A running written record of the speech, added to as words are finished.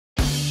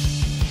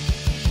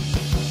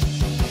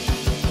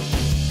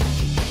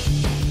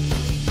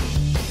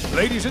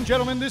Ladies and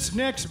gentlemen, this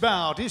next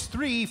bout is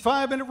 3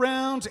 5-minute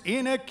rounds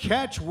in a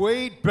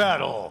catchweight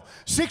battle.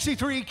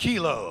 63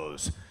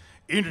 kilos.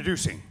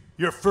 Introducing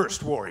your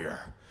first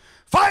warrior.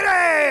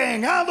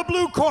 Fighting out of the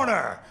blue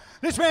corner.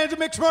 This man's a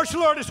mixed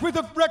martial artist with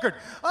a record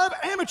of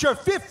amateur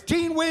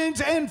 15 wins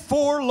and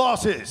 4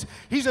 losses.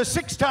 He's a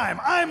 6-time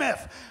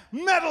IMF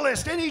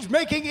medalist, and he's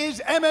making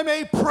his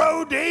MMA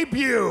pro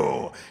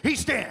debut. He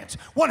stands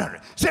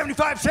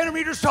 175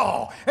 centimeters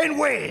tall and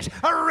weighs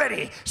a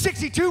ready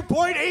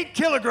 62.8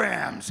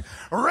 kilograms.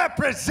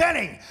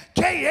 Representing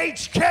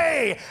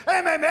KHK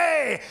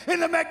MMA in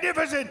the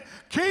magnificent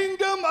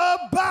Kingdom of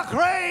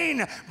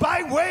Bahrain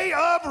by way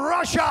of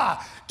Russia.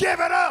 Give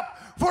it up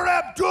for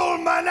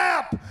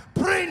Abdulmanap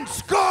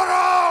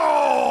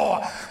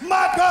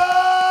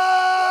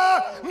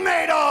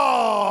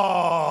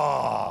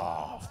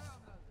Magomedov.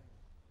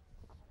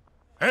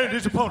 And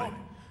his opponent,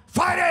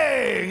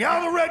 fighting out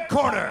of the red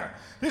corner.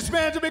 This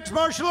man's a mixed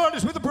martial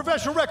artist with a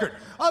professional record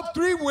of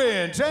 3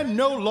 wins and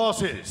no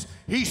losses.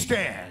 He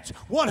stands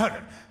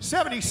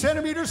 170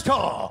 centimeters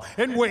tall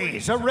and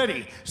weighs a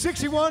ready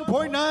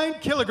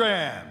 61.9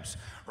 kilograms.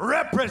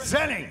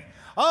 Representing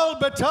Al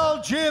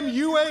Batal Gym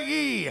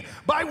UAE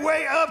by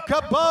way of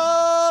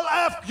Kabul,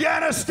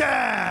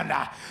 Afghanistan.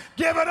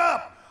 Give it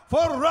up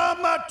for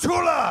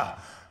Rahmatullah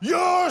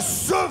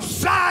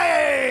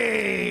Yousufzai.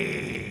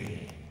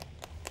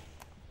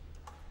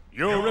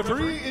 Your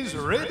referee is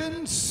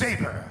Raven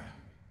Saber.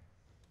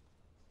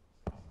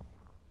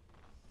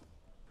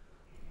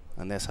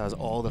 And this has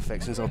all the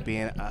fixings of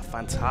being a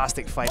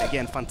fantastic fight.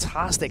 Again,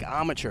 fantastic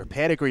amateur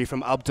pedigree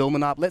from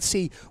Abdulmanap. Let's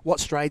see what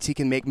strides he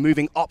can make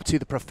moving up to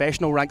the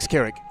professional ranks,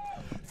 Carrick.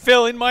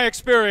 Phil, in my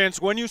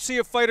experience, when you see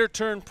a fighter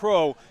turn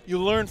pro, you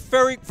learn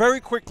very, very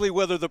quickly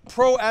whether the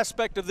pro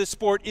aspect of this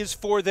sport is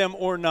for them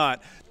or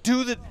not.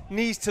 Do the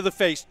knees to the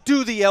face,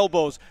 do the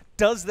elbows.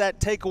 Does that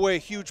take away a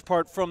huge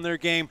part from their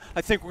game?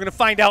 I think we're going to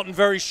find out in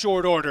very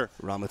short order.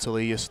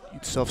 Rahmatullah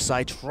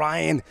Yousufzai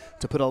trying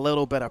to put a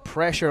little bit of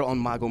pressure on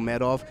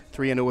Magomedov.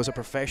 3-0 as a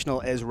professional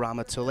is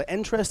Rahmatullah.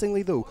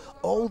 Interestingly though,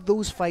 all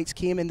those fights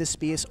came in the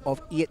space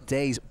of 8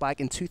 days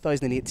back in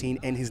 2018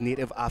 in his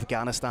native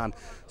Afghanistan.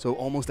 So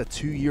almost a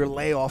 2-year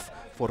layoff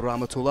for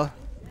Rahmatullah.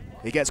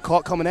 He gets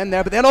caught coming in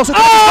there, but then also...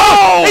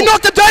 Oh! He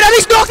knocked him down and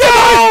he's knocked him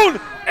down!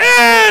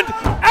 And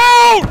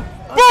out!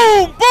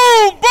 Boom,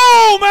 boom,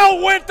 boom!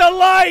 Out went the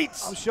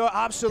lights! I'm sure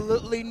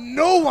absolutely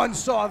no one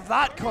saw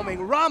that coming.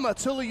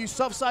 Rahmatullah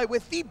Yousufzai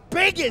with the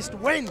biggest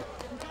win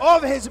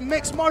of his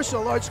mixed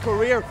martial arts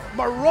career.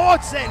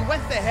 Marauds in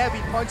with the heavy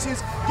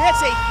punches.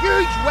 Gets a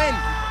huge win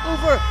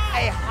over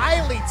a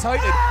highly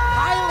touted,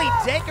 highly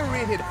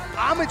decorated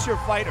amateur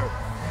fighter.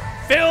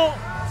 Phil,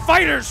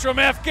 fighters from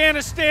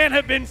Afghanistan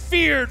have been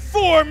feared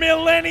for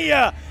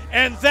millennia,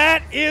 and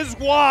that is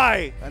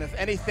why. And if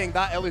anything,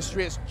 that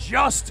illustrates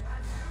just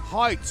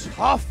how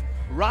tough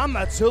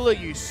Rahmatullah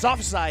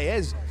Yousufzai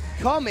is,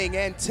 coming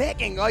in,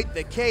 taking out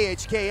the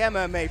KHK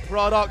MMA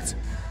product.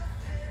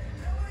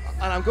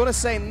 And I'm going to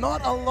say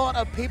not a lot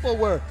of people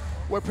were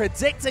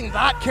predicting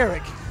that,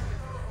 Carrick.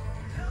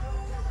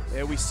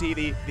 There we see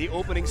the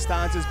opening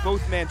stances,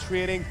 both men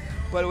trading,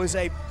 but it was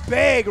a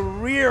big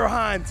rear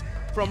hand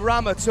from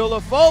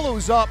Rahmatullah,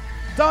 follows up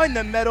down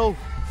the middle,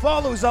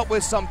 follows up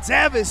with some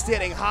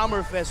devastating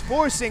hammer fist,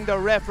 forcing the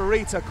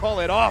referee to call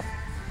it off.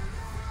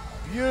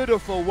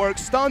 Beautiful work,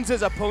 stuns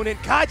his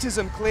opponent, catches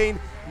him clean,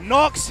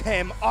 knocks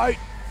him out,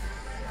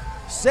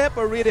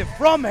 separated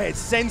from his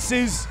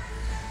senses.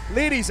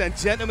 Ladies and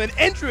gentlemen,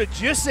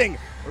 introducing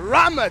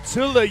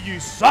Rahmatullah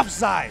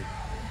Yousufzai.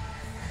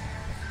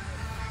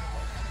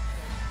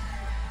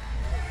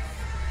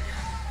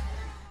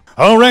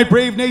 All right,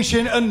 Brave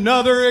Nation,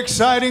 another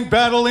exciting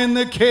battle in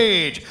the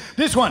cage.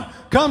 This one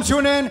comes to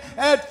an end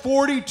at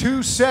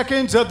 42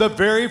 seconds of the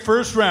very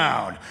first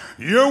round.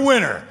 Your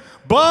winner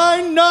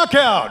by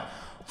knockout,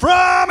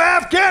 from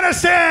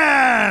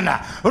Afghanistan,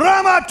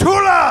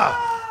 Rahmatullah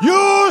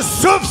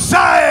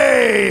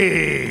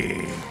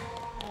Yousufzai.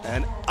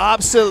 An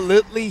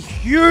absolutely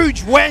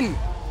huge win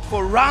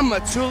for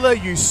Rahmatullah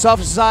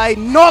Yousufzai.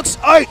 Knocks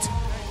out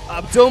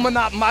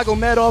Abdulmanap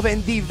Magomedov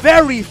in the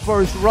very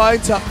first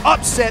round to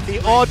upset the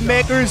odd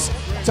makers,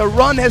 to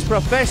run his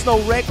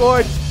professional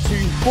record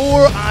to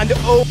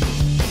 4-0.